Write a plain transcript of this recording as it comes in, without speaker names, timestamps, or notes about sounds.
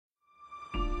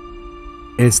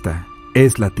Esta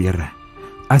es la Tierra.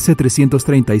 Hace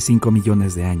 335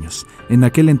 millones de años. En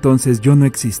aquel entonces yo no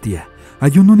existía.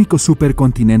 Hay un único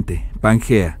supercontinente,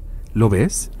 Pangea. ¿Lo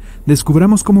ves?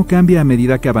 Descubramos cómo cambia a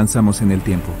medida que avanzamos en el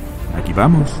tiempo. Aquí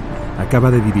vamos. Acaba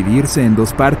de dividirse en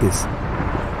dos partes.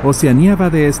 Oceanía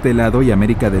va de este lado y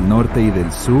América del Norte y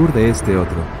del Sur de este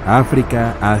otro.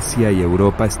 África, Asia y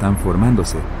Europa están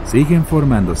formándose. Siguen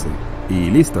formándose.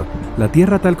 Y listo. La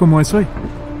Tierra tal como es hoy.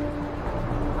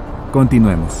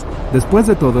 Continuemos. Después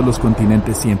de todo, los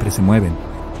continentes siempre se mueven.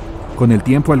 Con el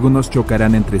tiempo algunos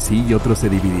chocarán entre sí y otros se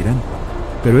dividirán.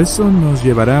 Pero eso nos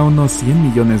llevará unos 100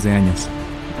 millones de años.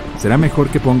 Será mejor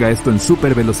que ponga esto en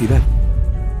supervelocidad.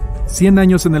 100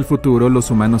 años en el futuro,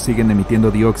 los humanos siguen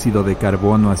emitiendo dióxido de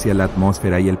carbono hacia la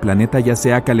atmósfera y el planeta ya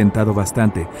se ha calentado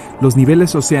bastante. Los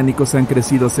niveles oceánicos han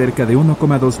crecido cerca de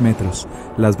 1,2 metros.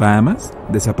 Las Bahamas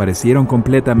desaparecieron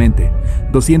completamente.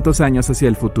 200 años hacia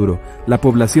el futuro, la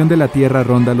población de la Tierra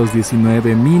ronda los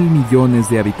 19.000 millones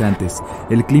de habitantes.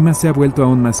 El clima se ha vuelto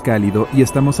aún más cálido y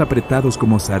estamos apretados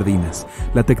como sardinas.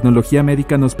 La tecnología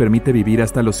médica nos permite vivir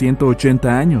hasta los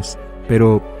 180 años.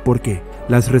 Pero, ¿por qué?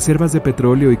 ¿Las reservas de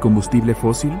petróleo y combustible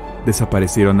fósil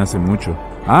desaparecieron hace mucho?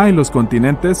 Y los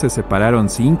continentes se separaron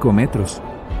 5 metros.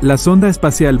 La sonda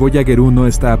espacial Voyager 1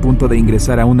 está a punto de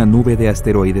ingresar a una nube de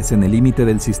asteroides en el límite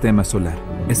del sistema solar.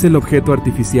 Es el objeto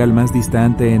artificial más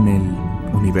distante en el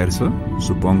universo,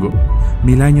 supongo.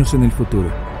 1000 años en el futuro.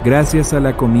 Gracias a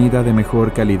la comida de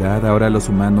mejor calidad, ahora los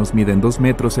humanos miden 2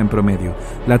 metros en promedio.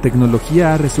 La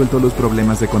tecnología ha resuelto los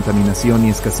problemas de contaminación y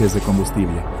escasez de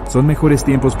combustible. ¿Son mejores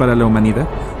tiempos para la humanidad?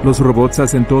 Los robots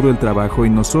hacen todo el trabajo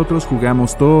y nosotros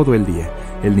jugamos todo el día.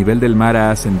 El nivel del mar ha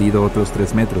ascendido otros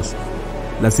 3 metros.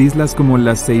 Las islas como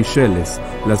las Seychelles,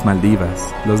 las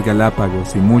Maldivas, los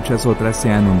Galápagos y muchas otras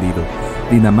se han hundido.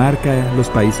 Dinamarca, los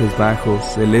Países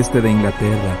Bajos, el este de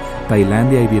Inglaterra,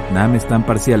 Tailandia y Vietnam están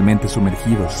parcialmente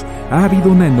sumergidos. Ha habido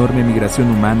una enorme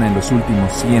migración humana en los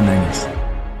últimos 100 años.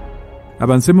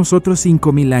 Avancemos otros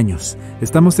 5.000 años.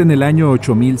 Estamos en el año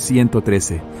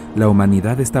 8113. La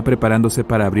humanidad está preparándose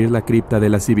para abrir la cripta de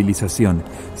la civilización.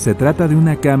 Se trata de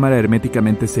una cámara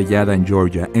herméticamente sellada en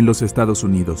Georgia, en los Estados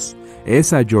Unidos.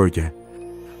 Esa Georgia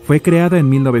fue creada en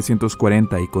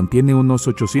 1940 y contiene unos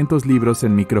 800 libros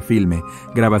en microfilme,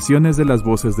 grabaciones de las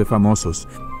voces de famosos.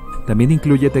 También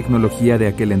incluye tecnología de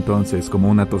aquel entonces como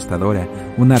una tostadora,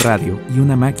 una radio y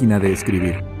una máquina de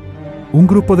escribir. Un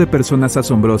grupo de personas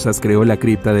asombrosas creó la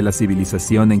cripta de la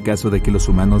civilización en caso de que los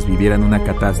humanos vivieran una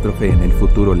catástrofe en el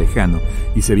futuro lejano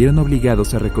y se vieran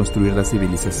obligados a reconstruir la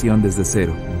civilización desde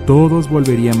cero. Todos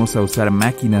volveríamos a usar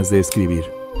máquinas de escribir.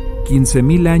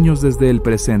 15.000 años desde el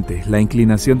presente, la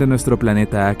inclinación de nuestro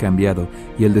planeta ha cambiado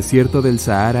y el desierto del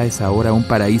Sahara es ahora un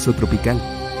paraíso tropical.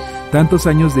 Tantos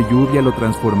años de lluvia lo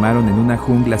transformaron en una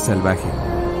jungla salvaje.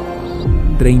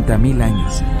 30.000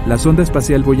 años. La sonda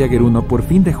espacial Voyager 1 por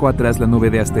fin dejó atrás la nube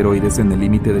de asteroides en el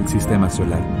límite del sistema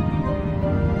solar.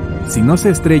 Si no se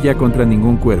estrella contra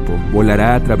ningún cuerpo,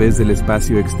 volará a través del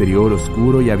espacio exterior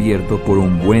oscuro y abierto por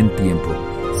un buen tiempo.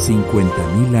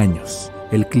 50.000 años.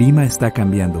 El clima está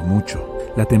cambiando mucho.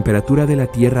 La temperatura de la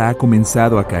Tierra ha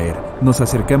comenzado a caer. Nos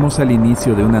acercamos al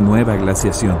inicio de una nueva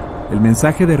glaciación. El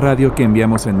mensaje de radio que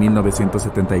enviamos en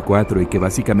 1974 y que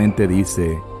básicamente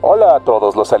dice: Hola a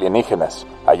todos los alienígenas.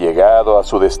 Ha llegado a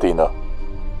su destino.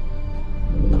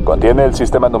 Contiene el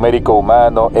sistema numérico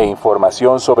humano e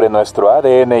información sobre nuestro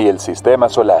ADN y el sistema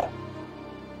solar.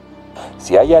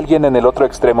 Si hay alguien en el otro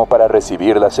extremo para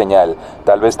recibir la señal,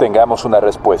 tal vez tengamos una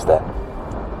respuesta.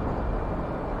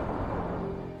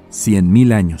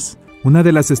 100.000 años. Una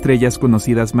de las estrellas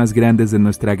conocidas más grandes de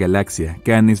nuestra galaxia,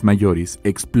 Canis Majoris,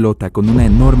 explota con una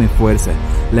enorme fuerza.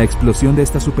 La explosión de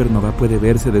esta supernova puede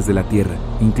verse desde la Tierra,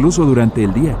 incluso durante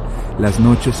el día. Las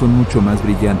noches son mucho más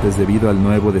brillantes debido al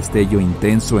nuevo destello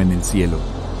intenso en el cielo.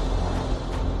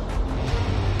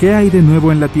 ¿Qué hay de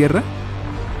nuevo en la Tierra?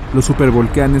 Los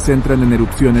supervolcanes entran en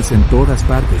erupciones en todas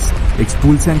partes,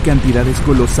 expulsan cantidades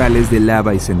colosales de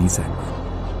lava y ceniza.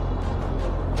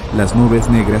 Las nubes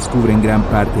negras cubren gran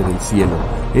parte del cielo.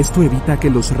 Esto evita que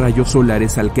los rayos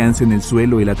solares alcancen el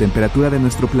suelo y la temperatura de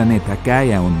nuestro planeta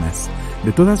cae aún más.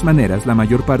 De todas maneras, la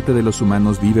mayor parte de los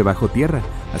humanos vive bajo tierra,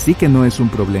 así que no es un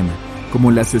problema.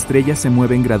 Como las estrellas se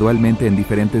mueven gradualmente en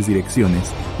diferentes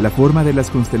direcciones, la forma de las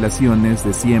constelaciones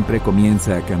de siempre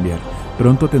comienza a cambiar.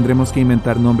 Pronto tendremos que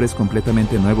inventar nombres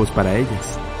completamente nuevos para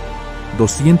ellas.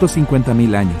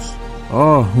 250.000 años.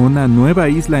 Oh, una nueva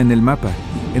isla en el mapa.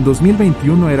 En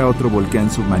 2021 era otro volcán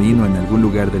submarino en algún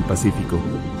lugar del Pacífico.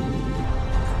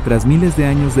 Tras miles de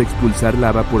años de expulsar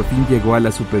lava, por fin llegó a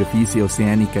la superficie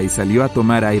oceánica y salió a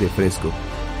tomar aire fresco.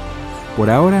 Por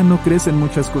ahora no crecen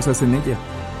muchas cosas en ella.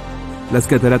 Las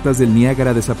cataratas del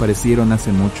Niágara desaparecieron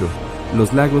hace mucho.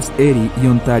 Los lagos Erie y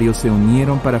Ontario se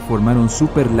unieron para formar un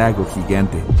superlago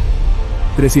gigante.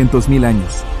 300.000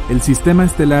 años. El sistema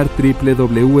estelar triple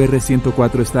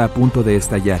WR104 está a punto de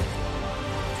estallar.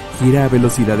 Gira a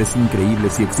velocidades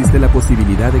increíbles y existe la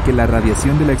posibilidad de que la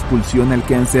radiación de la expulsión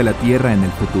alcance a la Tierra en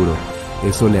el futuro.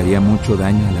 Eso le haría mucho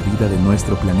daño a la vida de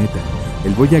nuestro planeta.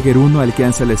 El Voyager 1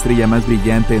 alcanza la estrella más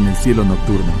brillante en el cielo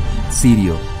nocturno,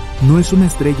 Sirio. No es una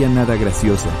estrella nada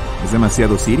graciosa, es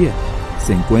demasiado siria.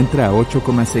 Se encuentra a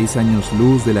 8,6 años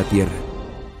luz de la Tierra.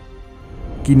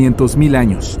 500.000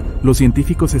 años. Los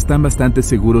científicos están bastante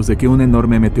seguros de que un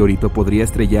enorme meteorito podría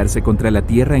estrellarse contra la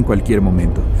Tierra en cualquier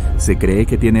momento. Se cree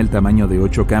que tiene el tamaño de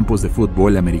 8 campos de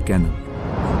fútbol americano.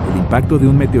 El impacto de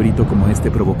un meteorito como este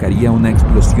provocaría una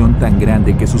explosión tan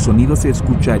grande que su sonido se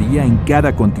escucharía en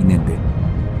cada continente.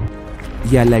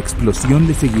 Y a la explosión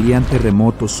le seguirían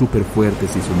terremotos súper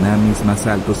fuertes y tsunamis más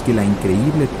altos que la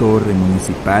increíble torre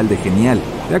municipal de Genial.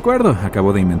 De acuerdo,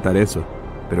 acabo de inventar eso.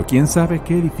 Pero quién sabe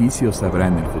qué edificios habrá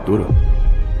en el futuro.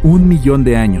 1.000.000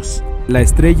 de años. La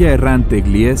estrella errante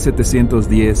Gliese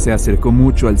 710 se acercó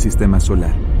mucho al sistema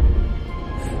solar.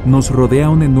 Nos rodea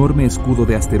un enorme escudo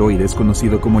de asteroides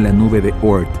conocido como la nube de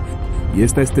Oort, y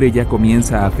esta estrella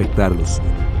comienza a afectarlos.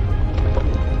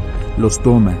 Los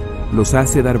toma, los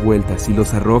hace dar vueltas y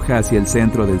los arroja hacia el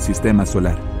centro del sistema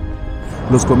solar.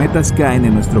 Los cometas caen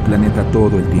en nuestro planeta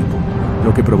todo el tiempo,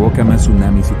 lo que provoca más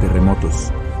tsunamis y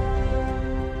terremotos.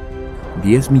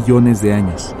 10 millones de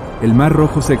años. El Mar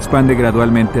Rojo se expande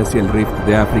gradualmente hacia el Rift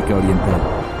de África Oriental.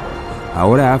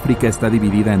 Ahora África está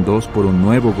dividida en dos por un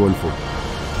nuevo golfo.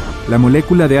 La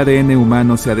molécula de ADN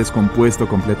humano se ha descompuesto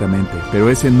completamente, pero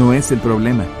ese no es el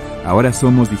problema. Ahora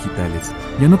somos digitales.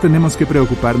 Ya no tenemos que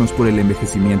preocuparnos por el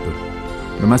envejecimiento.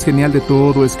 Lo más genial de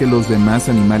todo es que los demás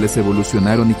animales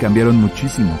evolucionaron y cambiaron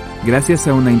muchísimo. Gracias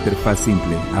a una interfaz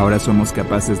simple, ahora somos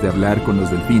capaces de hablar con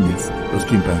los delfines, los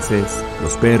chimpancés,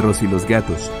 los perros y los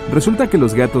gatos. Resulta que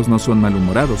los gatos no son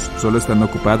malhumorados, solo están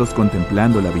ocupados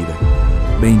contemplando la vida.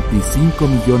 25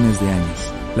 millones de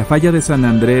años. La falla de San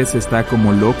Andrés está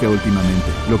como loca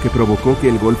últimamente, lo que provocó que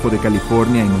el Golfo de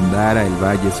California inundara el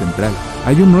Valle Central.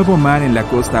 Hay un nuevo mar en la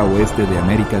costa oeste de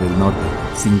América del Norte.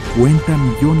 50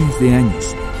 millones de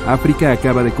años. África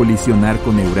acaba de colisionar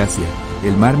con Eurasia.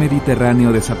 El mar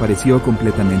Mediterráneo desapareció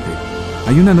completamente.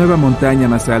 Hay una nueva montaña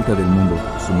más alta del mundo.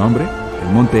 ¿Su nombre?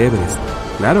 El Monte Everest.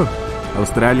 Claro.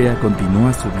 Australia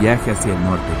continúa su viaje hacia el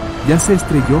norte. Ya se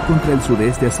estrelló contra el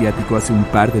sudeste asiático hace un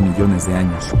par de millones de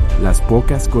años. Las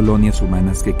pocas colonias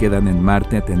humanas que quedan en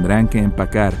Marte tendrán que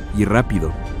empacar, y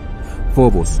rápido.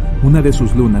 Phobos, una de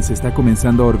sus lunas, está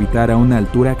comenzando a orbitar a una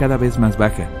altura cada vez más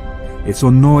baja.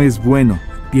 Eso no es bueno.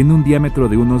 Tiene un diámetro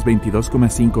de unos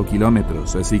 22,5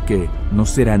 kilómetros, así que no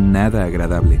será nada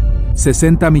agradable.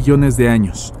 60 millones de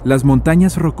años. Las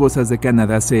montañas rocosas de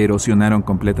Canadá se erosionaron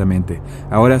completamente.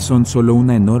 Ahora son solo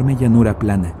una enorme llanura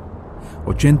plana.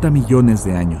 80 millones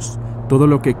de años. Todo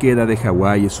lo que queda de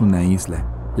Hawái es una isla.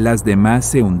 Las demás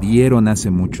se hundieron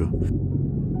hace mucho.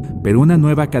 Pero una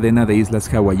nueva cadena de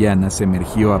islas hawaianas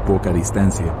emergió a poca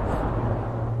distancia.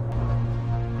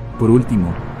 Por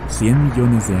último, 100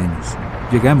 millones de años.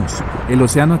 Llegamos. El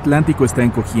océano Atlántico está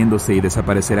encogiéndose y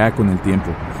desaparecerá con el tiempo.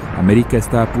 América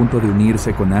está a punto de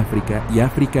unirse con África y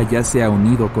África ya se ha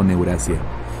unido con Eurasia.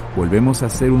 Volvemos a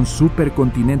ser un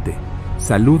supercontinente.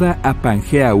 Saluda a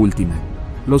Pangea Última.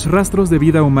 Los rastros de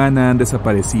vida humana han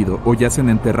desaparecido o yacen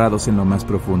enterrados en lo más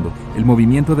profundo. El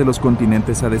movimiento de los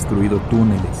continentes ha destruido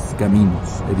túneles,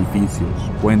 caminos,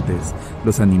 edificios, puentes.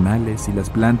 Los animales y las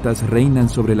plantas reinan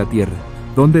sobre la Tierra.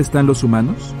 ¿Dónde están los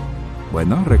humanos?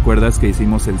 Bueno, ¿recuerdas que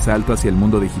hicimos el salto hacia el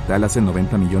mundo digital hace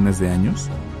 90 millones de años?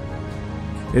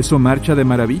 Eso marcha de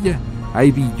maravilla.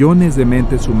 Hay billones de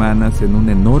mentes humanas en un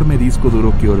enorme disco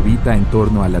duro que orbita en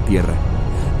torno a la Tierra.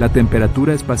 La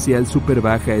temperatura espacial súper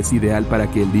baja es ideal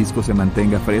para que el disco se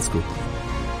mantenga fresco.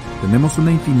 Tenemos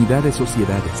una infinidad de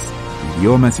sociedades,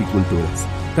 idiomas y culturas,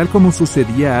 tal como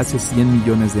sucedía hace 100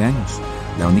 millones de años.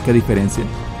 La única diferencia,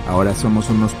 ahora somos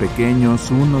unos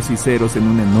pequeños unos y ceros en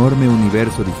un enorme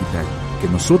universo digital que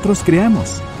nosotros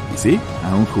creamos. Y sí,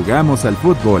 aún jugamos al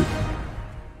fútbol.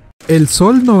 El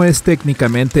Sol no es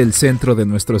técnicamente el centro de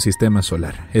nuestro sistema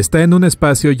solar. Está en un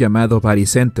espacio llamado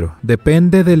baricentro.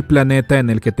 Depende del planeta en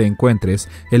el que te encuentres,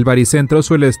 el baricentro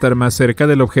suele estar más cerca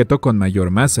del objeto con mayor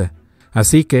masa.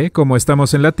 Así que, como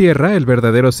estamos en la Tierra, el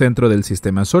verdadero centro del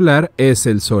sistema solar es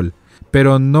el Sol,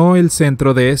 pero no el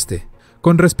centro de este.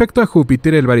 Con respecto a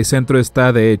Júpiter, el baricentro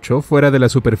está, de hecho, fuera de la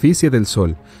superficie del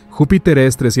Sol. Júpiter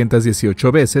es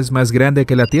 318 veces más grande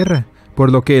que la Tierra,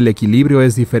 por lo que el equilibrio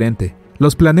es diferente.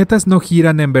 Los planetas no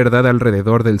giran en verdad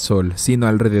alrededor del Sol, sino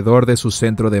alrededor de su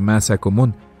centro de masa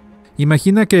común.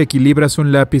 Imagina que equilibras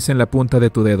un lápiz en la punta de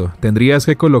tu dedo. Tendrías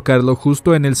que colocarlo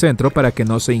justo en el centro para que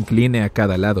no se incline a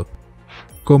cada lado.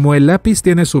 Como el lápiz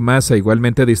tiene su masa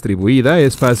igualmente distribuida,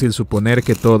 es fácil suponer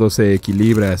que todo se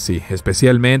equilibra así,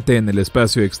 especialmente en el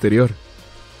espacio exterior.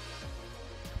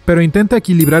 Pero intenta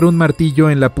equilibrar un martillo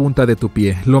en la punta de tu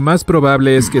pie. Lo más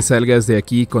probable es que salgas de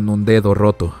aquí con un dedo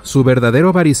roto. Su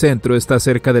verdadero baricentro está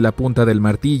cerca de la punta del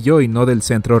martillo y no del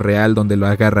centro real donde lo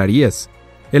agarrarías.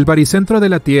 El baricentro de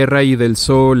la Tierra y del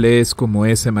Sol es como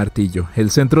ese martillo. El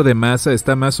centro de masa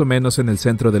está más o menos en el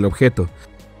centro del objeto.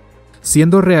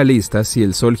 Siendo realistas, si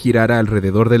el Sol girara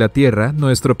alrededor de la Tierra,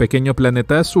 nuestro pequeño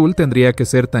planeta azul tendría que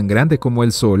ser tan grande como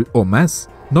el Sol o más.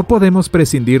 No podemos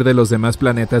prescindir de los demás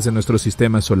planetas de nuestro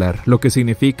sistema solar, lo que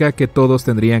significa que todos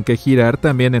tendrían que girar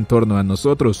también en torno a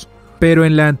nosotros. Pero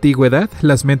en la antigüedad,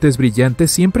 las mentes brillantes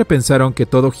siempre pensaron que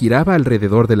todo giraba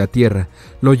alrededor de la Tierra.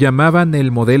 Lo llamaban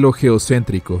el modelo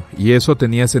geocéntrico, y eso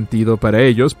tenía sentido para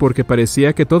ellos porque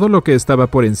parecía que todo lo que estaba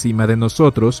por encima de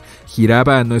nosotros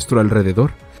giraba a nuestro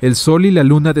alrededor. El Sol y la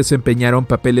Luna desempeñaron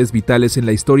papeles vitales en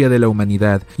la historia de la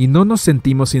humanidad y no nos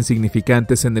sentimos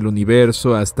insignificantes en el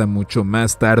universo hasta mucho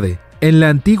más tarde. En la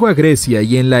antigua Grecia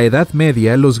y en la Edad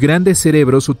Media, los grandes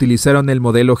cerebros utilizaron el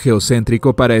modelo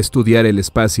geocéntrico para estudiar el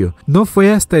espacio. No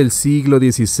fue hasta el siglo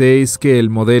XVI que el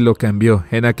modelo cambió.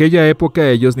 En aquella época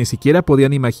ellos ni siquiera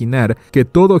podían imaginar que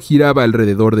todo giraba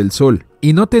alrededor del Sol.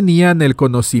 Y no tenían el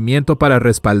conocimiento para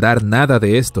respaldar nada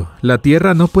de esto. La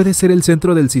Tierra no puede ser el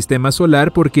centro del sistema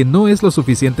solar porque no es lo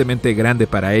suficientemente grande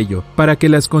para ello. Para que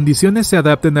las condiciones se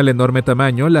adapten al enorme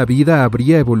tamaño, la vida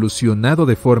habría evolucionado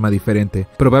de forma diferente.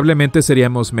 Probablemente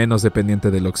seríamos menos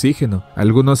dependientes del oxígeno.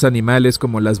 Algunos animales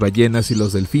como las ballenas y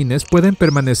los delfines pueden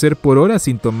permanecer por horas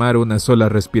sin tomar una sola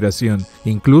respiración.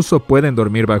 Incluso pueden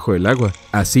dormir bajo el agua.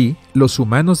 Así, los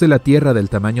humanos de la Tierra del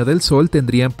tamaño del Sol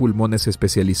tendrían pulmones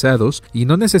especializados y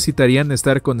no necesitarían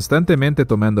estar constantemente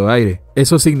tomando aire.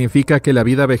 Eso significa que la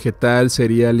vida vegetal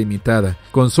sería limitada,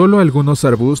 con solo algunos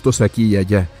arbustos aquí y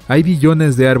allá. Hay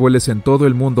billones de árboles en todo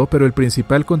el mundo, pero el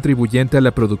principal contribuyente a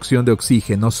la producción de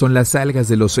oxígeno son las algas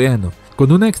del océano.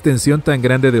 Con una extensión tan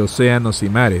grande de océanos y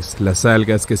mares, las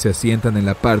algas que se asientan en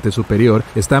la parte superior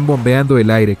están bombeando el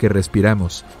aire que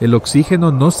respiramos. El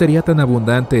oxígeno no sería tan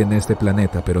abundante en este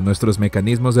planeta, pero nuestros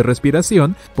mecanismos de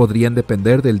respiración podrían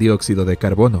depender del dióxido de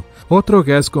carbono, otro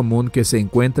gas común que se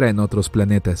encuentra en otros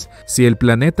planetas. Si el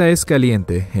planeta es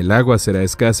caliente, el agua será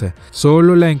escasa.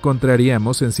 Solo la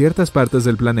encontraríamos en ciertas partes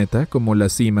del planeta, como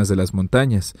las cimas de las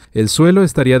montañas. El suelo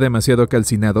estaría demasiado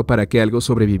calcinado para que algo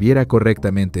sobreviviera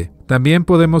correctamente. También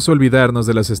podemos olvidarnos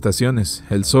de las estaciones.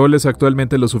 El Sol es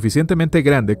actualmente lo suficientemente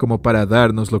grande como para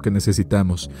darnos lo que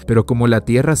necesitamos, pero como la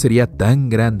Tierra sería tan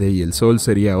grande y el Sol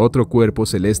sería otro cuerpo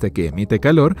celeste que emite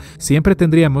calor, siempre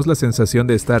tendríamos la sensación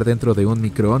de estar dentro de un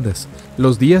microondas.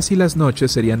 Los días y las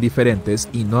noches serían diferentes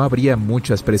y no habría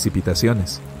muchas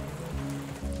precipitaciones.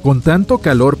 Con tanto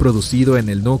calor producido en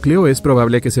el núcleo, es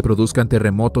probable que se produzcan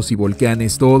terremotos y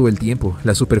volcanes todo el tiempo.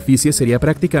 La superficie sería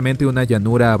prácticamente una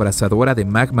llanura abrasadora de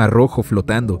magma rojo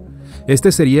flotando.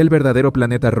 Este sería el verdadero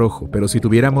planeta rojo, pero si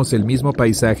tuviéramos el mismo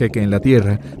paisaje que en la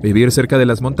Tierra, vivir cerca de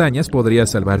las montañas podría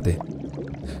salvarte.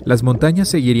 Las montañas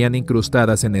seguirían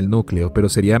incrustadas en el núcleo, pero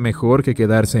sería mejor que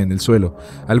quedarse en el suelo.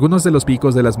 Algunos de los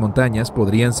picos de las montañas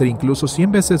podrían ser incluso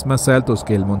 100 veces más altos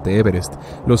que el monte Everest.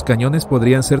 Los cañones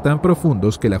podrían ser tan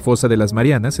profundos que la fosa de las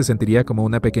Marianas se sentiría como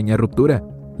una pequeña ruptura.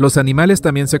 Los animales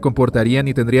también se comportarían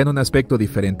y tendrían un aspecto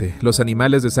diferente. Los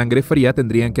animales de sangre fría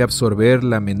tendrían que absorber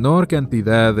la menor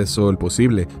cantidad de sol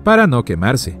posible para no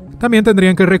quemarse. También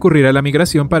tendrían que recurrir a la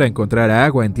migración para encontrar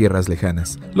agua en tierras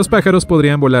lejanas. Los pájaros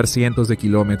podrían volar cientos de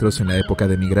kilómetros en la época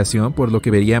de migración, por lo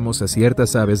que veríamos a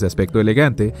ciertas aves de aspecto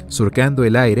elegante surcando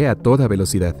el aire a toda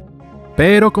velocidad.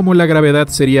 Pero como la gravedad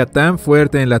sería tan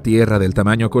fuerte en la Tierra del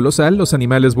tamaño colosal, los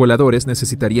animales voladores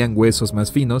necesitarían huesos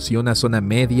más finos y una zona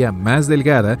media más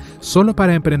delgada solo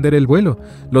para emprender el vuelo.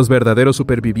 Los verdaderos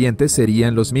supervivientes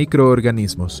serían los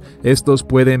microorganismos. Estos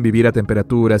pueden vivir a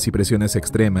temperaturas y presiones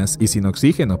extremas y sin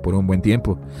oxígeno por un buen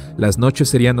tiempo. Las noches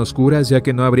serían oscuras ya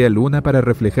que no habría luna para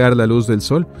reflejar la luz del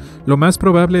sol. Lo más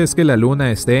probable es que la luna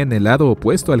esté en el lado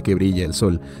opuesto al que brilla el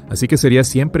sol, así que sería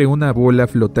siempre una bola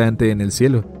flotante en el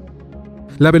cielo.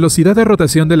 La velocidad de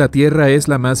rotación de la Tierra es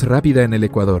la más rápida en el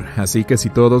ecuador, así que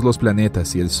si todos los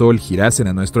planetas y el Sol girasen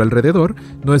a nuestro alrededor,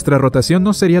 nuestra rotación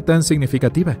no sería tan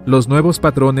significativa. Los nuevos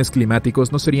patrones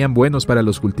climáticos no serían buenos para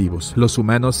los cultivos. Los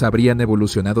humanos habrían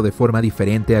evolucionado de forma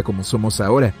diferente a como somos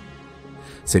ahora.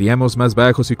 Seríamos más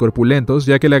bajos y corpulentos,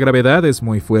 ya que la gravedad es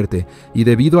muy fuerte, y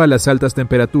debido a las altas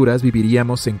temperaturas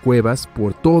viviríamos en cuevas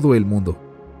por todo el mundo.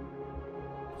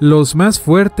 Los más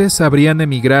fuertes habrían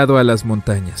emigrado a las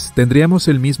montañas. Tendríamos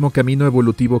el mismo camino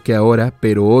evolutivo que ahora,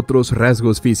 pero otros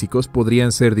rasgos físicos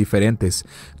podrían ser diferentes.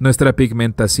 Nuestra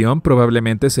pigmentación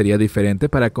probablemente sería diferente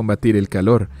para combatir el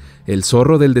calor. El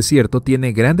zorro del desierto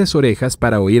tiene grandes orejas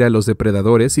para oír a los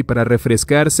depredadores y para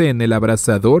refrescarse en el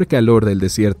abrasador calor del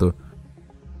desierto.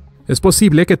 Es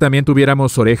posible que también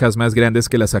tuviéramos orejas más grandes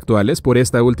que las actuales por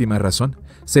esta última razón.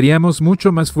 Seríamos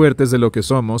mucho más fuertes de lo que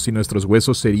somos y nuestros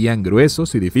huesos serían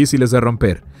gruesos y difíciles de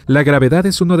romper. La gravedad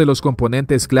es uno de los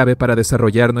componentes clave para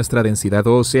desarrollar nuestra densidad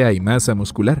ósea y masa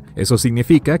muscular. Eso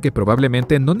significa que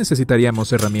probablemente no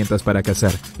necesitaríamos herramientas para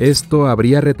cazar. Esto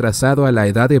habría retrasado a la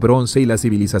edad de bronce y la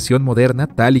civilización moderna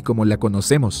tal y como la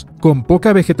conocemos. Con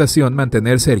poca vegetación,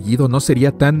 mantenerse erguido no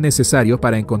sería tan necesario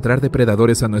para encontrar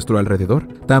depredadores a nuestro alrededor.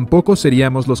 Tampoco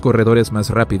seríamos los corredores más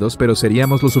rápidos, pero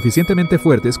seríamos lo suficientemente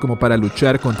fuertes como para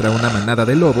luchar contra una manada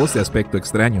de lobos de aspecto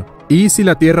extraño. Y si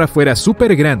la Tierra fuera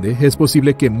súper grande, es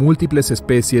posible que múltiples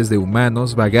especies de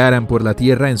humanos vagaran por la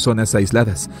Tierra en zonas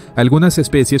aisladas. Algunas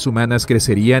especies humanas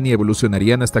crecerían y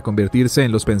evolucionarían hasta convertirse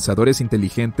en los pensadores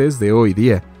inteligentes de hoy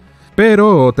día.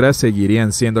 Pero otras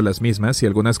seguirían siendo las mismas y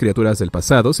algunas criaturas del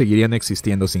pasado seguirían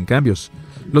existiendo sin cambios.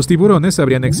 Los tiburones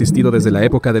habrían existido desde la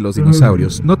época de los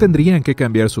dinosaurios, no tendrían que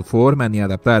cambiar su forma ni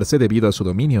adaptarse debido a su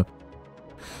dominio.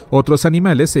 Otros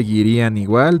animales seguirían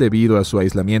igual debido a su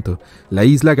aislamiento. La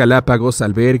isla Galápagos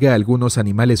alberga algunos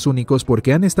animales únicos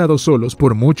porque han estado solos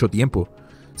por mucho tiempo.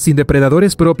 Sin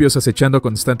depredadores propios acechando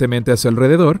constantemente a su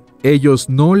alrededor, ellos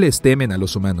no les temen a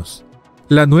los humanos.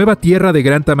 La nueva Tierra de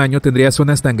gran tamaño tendría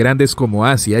zonas tan grandes como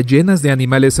Asia, llenas de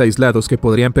animales aislados que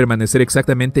podrían permanecer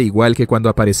exactamente igual que cuando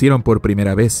aparecieron por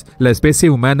primera vez. La especie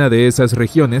humana de esas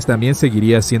regiones también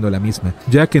seguiría siendo la misma,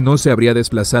 ya que no se habría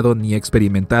desplazado ni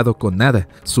experimentado con nada.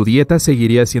 Su dieta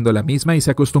seguiría siendo la misma y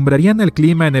se acostumbrarían al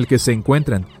clima en el que se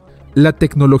encuentran. La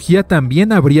tecnología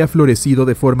también habría florecido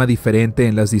de forma diferente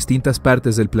en las distintas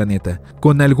partes del planeta.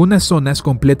 Con algunas zonas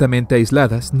completamente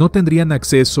aisladas, no tendrían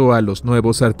acceso a los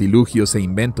nuevos artilugios e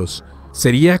inventos.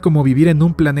 Sería como vivir en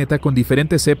un planeta con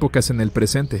diferentes épocas en el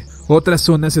presente. Otras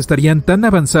zonas estarían tan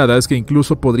avanzadas que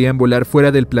incluso podrían volar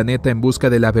fuera del planeta en busca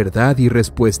de la verdad y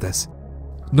respuestas.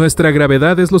 Nuestra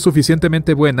gravedad es lo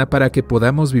suficientemente buena para que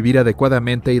podamos vivir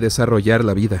adecuadamente y desarrollar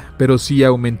la vida, pero si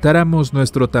aumentáramos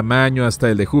nuestro tamaño hasta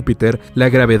el de Júpiter, la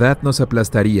gravedad nos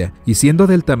aplastaría, y siendo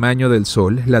del tamaño del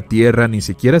Sol, la Tierra ni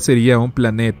siquiera sería un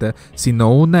planeta,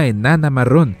 sino una enana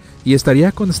marrón, y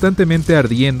estaría constantemente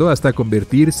ardiendo hasta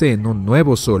convertirse en un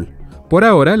nuevo Sol. Por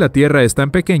ahora, la Tierra es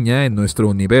tan pequeña en nuestro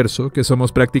universo que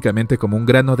somos prácticamente como un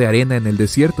grano de arena en el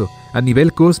desierto. A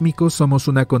nivel cósmico, somos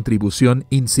una contribución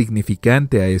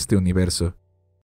insignificante a este universo.